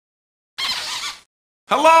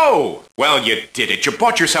Hello! Well, you did it. You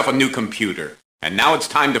bought yourself a new computer. And now it's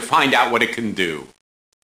time to find out what it can do.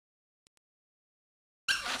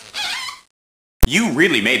 You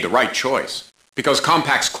really made the right choice, because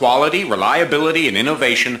Compaq's quality, reliability, and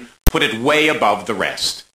innovation put it way above the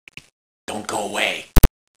rest. Don't go away.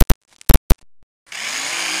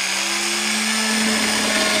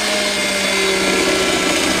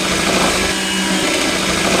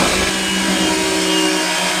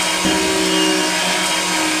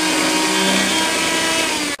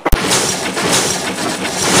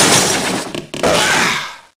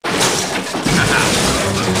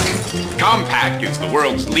 Compaq is the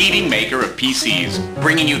world's leading maker of PCs,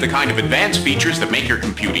 bringing you the kind of advanced features that make your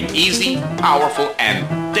computing easy, powerful,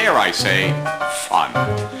 and, dare I say, fun.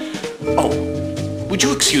 Oh, would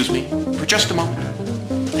you excuse me for just a moment?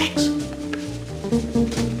 Thanks.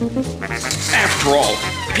 After all,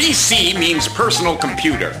 PC means personal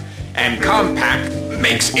computer, and Compaq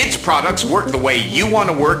makes its products work the way you want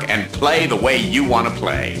to work and play the way you want to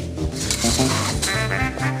play.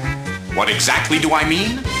 What exactly do I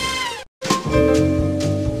mean?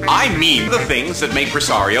 I mean the things that make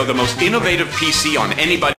Presario the most innovative PC on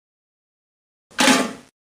anybody.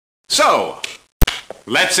 So,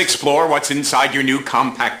 let's explore what's inside your new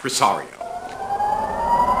Compaq Presario.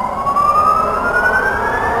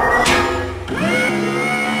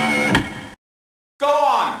 Go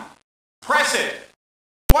on! Press it!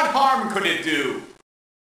 What harm could it do?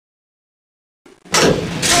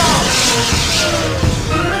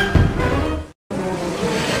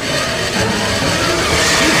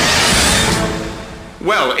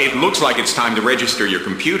 Well, it looks like it's time to register your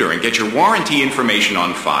computer and get your warranty information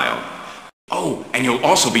on file. Oh, and you'll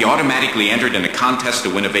also be automatically entered in a contest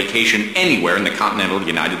to win a vacation anywhere in the continental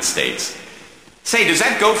United States. Say, does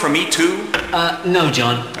that go for me too? No,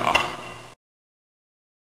 John. Oh.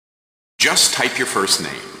 Just type your first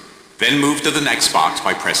name, then move to the next box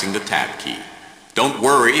by pressing the Tab key. Don't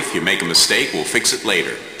worry if you make a mistake, we'll fix it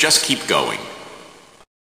later. Just keep going.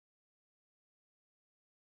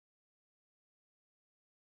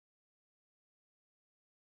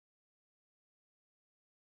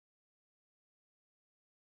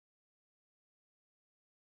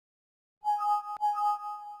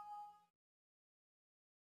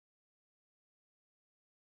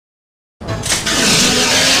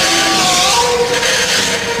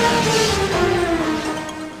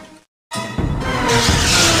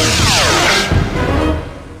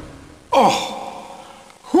 Oh,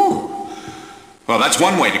 whew. Well, that's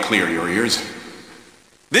one way to clear your ears.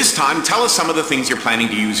 This time, tell us some of the things you're planning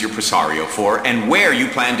to use your Presario for and where you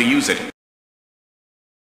plan to use it.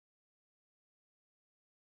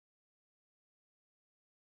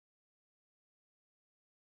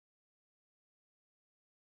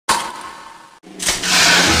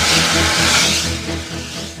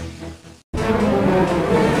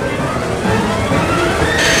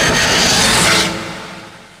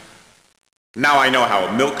 Now I know how a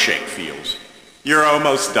milkshake feels. You're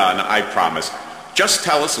almost done, I promise. Just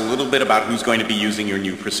tell us a little bit about who's going to be using your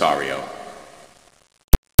new Presario.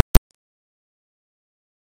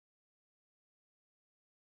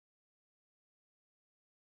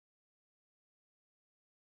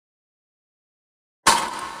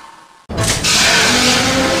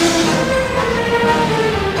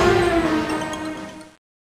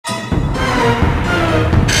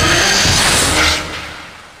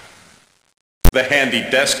 The handy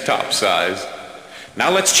desktop size. Now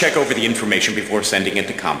let's check over the information before sending it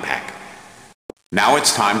to Compaq. Now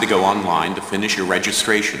it's time to go online to finish your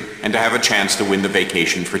registration and to have a chance to win the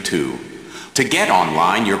vacation for two. To get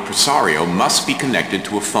online, your Presario must be connected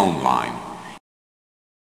to a phone line.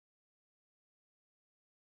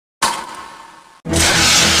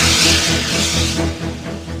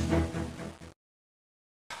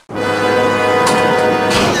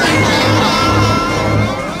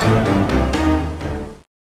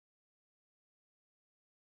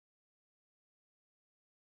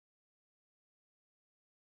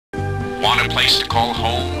 Want a place to call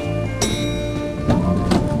home?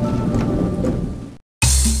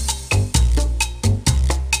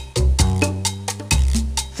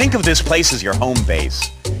 Think of this place as your home base.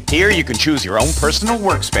 Here you can choose your own personal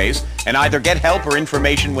workspace and either get help or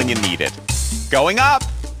information when you need it. Going up!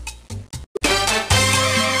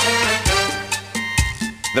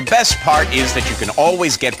 The best part is that you can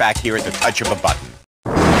always get back here at the touch of a button.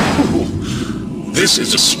 This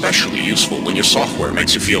is especially useful when your software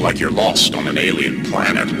makes you feel like you're lost on an alien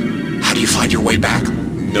planet. How do you find your way back?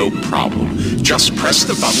 No problem. Just press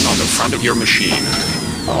the button on the front of your machine.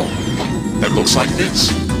 Oh, it looks like this.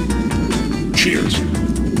 Cheers.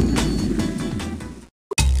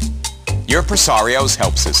 Your Presario's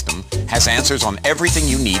help system has answers on everything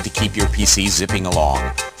you need to keep your PC zipping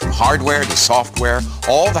along. From hardware to software,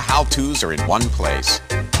 all the how-tos are in one place.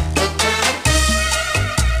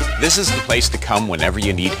 This is the place to come whenever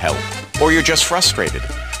you need help, or you're just frustrated.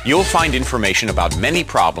 You'll find information about many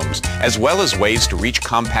problems, as well as ways to reach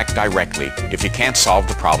Compaq directly if you can't solve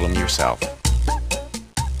the problem yourself.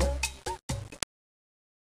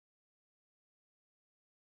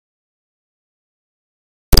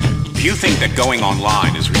 If you think that going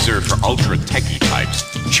online is reserved for ultra-techie types,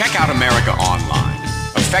 check out America Online.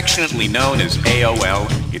 Affectionately known as AOL,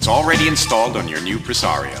 it's already installed on your new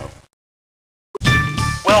Presario.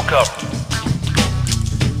 Welcome.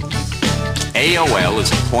 AOL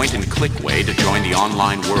is a point-and-click way to join the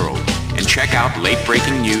online world and check out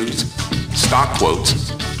late-breaking news, stock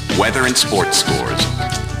quotes, weather and sports scores.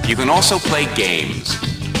 You can also play games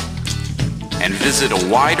and visit a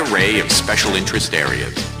wide array of special interest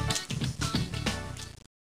areas.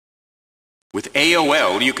 With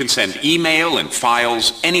AOL, you can send email and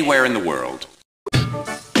files anywhere in the world.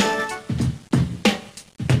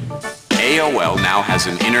 AOL now has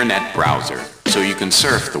an internet browser, so you can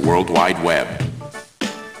surf the World Wide Web.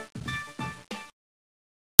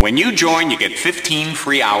 When you join, you get 15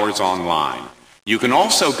 free hours online. You can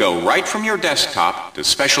also go right from your desktop to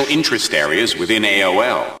special interest areas within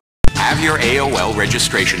AOL. Have your AOL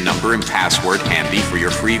registration number and password handy for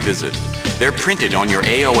your free visit. They're printed on your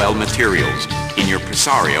AOL materials in your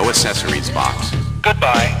Presario accessories box.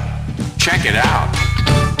 Goodbye. Check it out.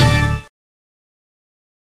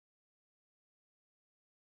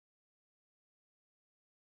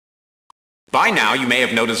 By now, you may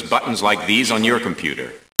have noticed buttons like these on your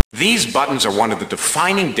computer. These buttons are one of the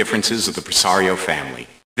defining differences of the Presario family.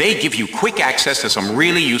 They give you quick access to some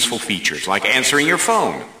really useful features, like answering your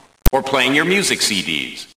phone or playing your music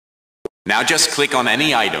CDs. Now just click on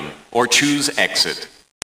any item or choose Exit.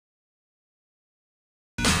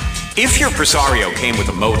 If your Presario came with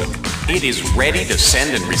a modem, it is ready to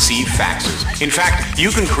send and receive faxes. In fact,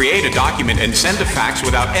 you can create a document and send a fax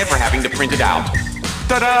without ever having to print it out.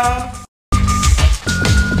 Ta-da!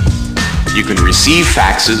 You can receive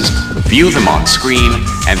faxes, view them on screen,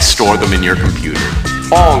 and store them in your computer,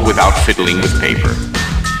 all without fiddling with paper.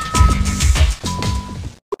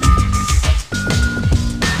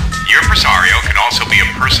 Your Presario can also be a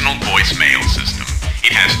personal voicemail system.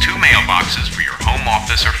 It has 2 mailboxes for your home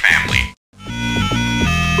office or family.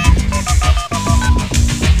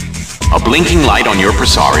 A blinking light on your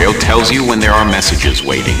Presario tells you when there are messages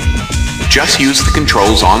waiting. Just use the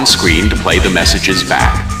controls on screen to play the messages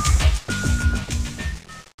back.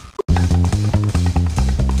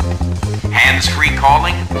 Hands-free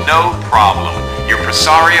calling? No problem. Your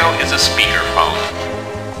Presario is a speakerphone.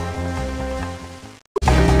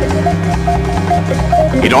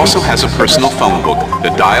 It also has a personal phone book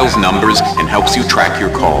that dials numbers and helps you track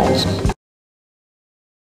your calls.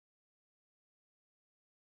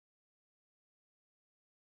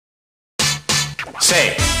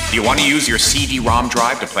 Say, do you want to use your CD-ROM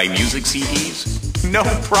drive to play music CDs? No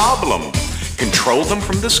problem. Control them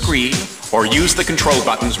from the screen or use the control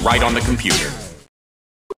buttons right on the computer.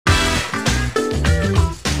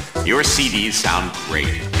 Your CDs sound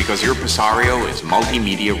great because your Presario is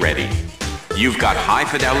multimedia ready. You've got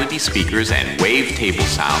high-fidelity speakers and wavetable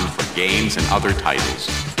sound for games and other titles.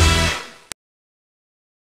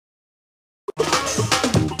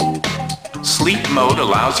 Sleep mode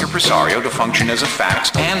allows your Presario to function as a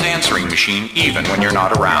fax and answering machine even when you're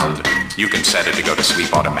not around. You can set it to go to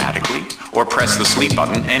sleep automatically or press the sleep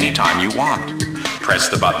button anytime you want. Press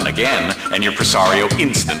the button again and your Presario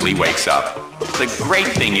instantly wakes up. The great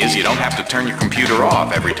thing is you don't have to turn your computer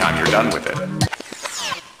off every time you're done with it.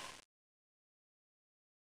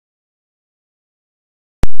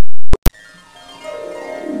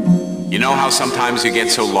 You know how sometimes you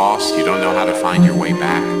get so lost you don't know how to find your way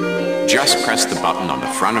back? Just press the button on the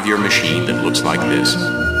front of your machine that looks like this.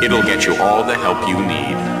 It'll get you all the help you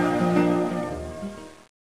need.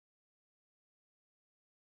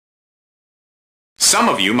 Some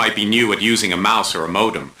of you might be new at using a mouse or a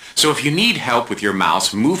modem, so if you need help with your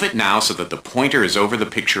mouse, move it now so that the pointer is over the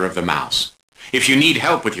picture of the mouse. If you need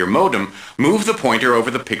help with your modem, move the pointer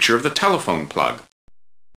over the picture of the telephone plug.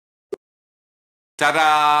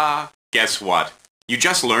 Ta-da! Guess what? You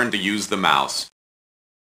just learned to use the mouse.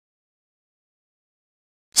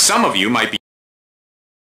 Some of you might be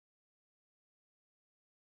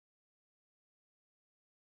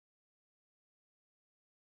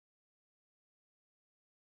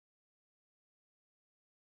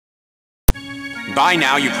By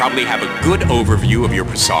now, you probably have a good overview of your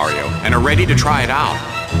Presario and are ready to try it out.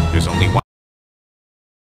 There's only one.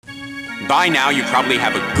 By now, you probably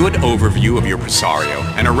have a good overview of your Presario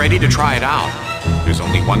and are ready to try it out. There's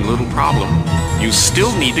only one little problem. You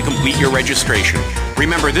still need to complete your registration.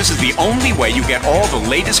 Remember, this is the only way you get all the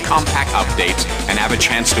latest Compaq updates and have a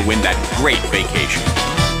chance to win that great vacation.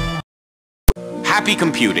 Happy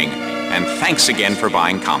computing, and thanks again for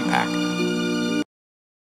buying Compaq.